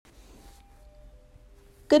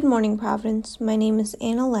Good morning, Providence. My name is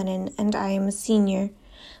Anna Lennon, and I am a senior.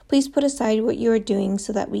 Please put aside what you are doing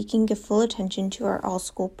so that we can give full attention to our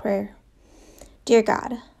all-school prayer. Dear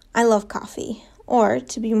God, I love coffee, or,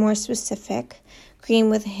 to be more specific, cream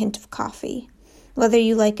with a hint of coffee. Whether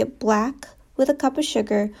you like it black, with a cup of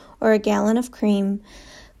sugar, or a gallon of cream,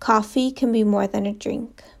 coffee can be more than a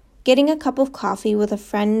drink. Getting a cup of coffee with a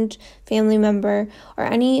friend, family member, or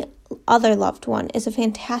any other loved one is a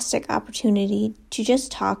fantastic opportunity to just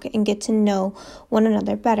talk and get to know one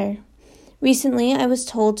another better. Recently, I was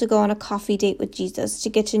told to go on a coffee date with Jesus to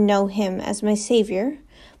get to know him as my Savior,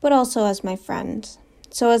 but also as my friend.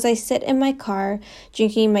 So as I sit in my car,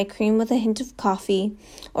 drinking my cream with a hint of coffee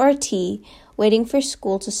or a tea, waiting for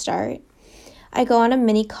school to start, I go on a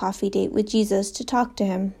mini coffee date with Jesus to talk to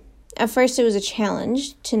him. At first, it was a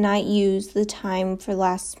challenge to not use the time for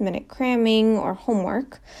last-minute cramming or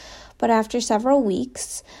homework, but after several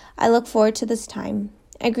weeks, I look forward to this time.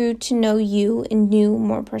 I grew to know you in new,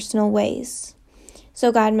 more personal ways.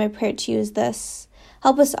 So God, my prayer to you is this.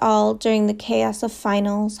 Help us all during the chaos of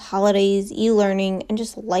finals, holidays, e-learning, and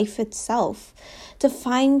just life itself to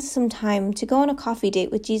find some time to go on a coffee date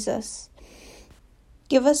with Jesus.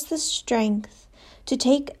 Give us the strength to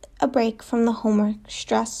take a break from the homework,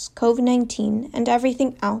 stress, COVID-19, and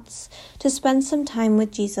everything else to spend some time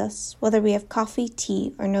with Jesus, whether we have coffee,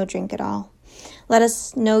 tea, or no drink at all. Let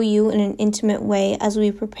us know you in an intimate way as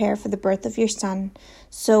we prepare for the birth of your Son,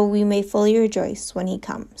 so we may fully rejoice when he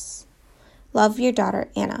comes. Love, your daughter,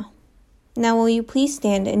 Anna. Now will you please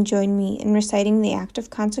stand and join me in reciting the act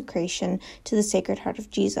of consecration to the Sacred Heart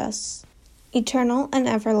of Jesus. Eternal and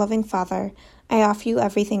ever-loving Father, I offer you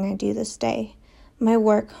everything I do this day. My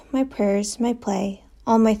work, my prayers, my play,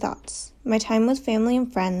 all my thoughts, my time with family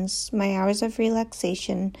and friends, my hours of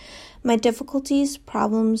relaxation, my difficulties,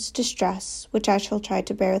 problems, distress, which I shall try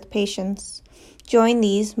to bear with patience. Join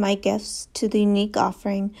these, my gifts, to the unique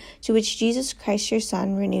offering to which Jesus Christ, your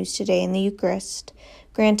Son, renews today in the Eucharist.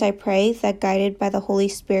 Grant, I pray, that guided by the Holy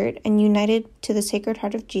Spirit and united to the Sacred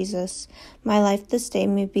Heart of Jesus, my life this day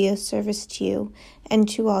may be of service to you and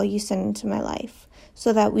to all you send into my life,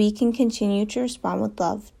 so that we can continue to respond with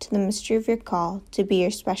love to the mystery of your call to be your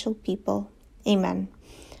special people. Amen.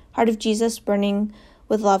 Heart of Jesus, burning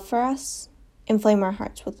with love for us, inflame our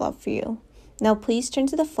hearts with love for you. Now please turn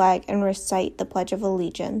to the flag and recite the Pledge of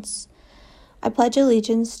Allegiance. I pledge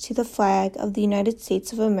allegiance to the flag of the United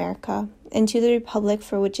States of America and to the republic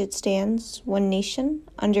for which it stands, one nation,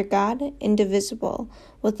 under God, indivisible,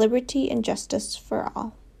 with liberty and justice for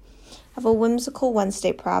all. Have a whimsical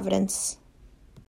Wednesday, Providence.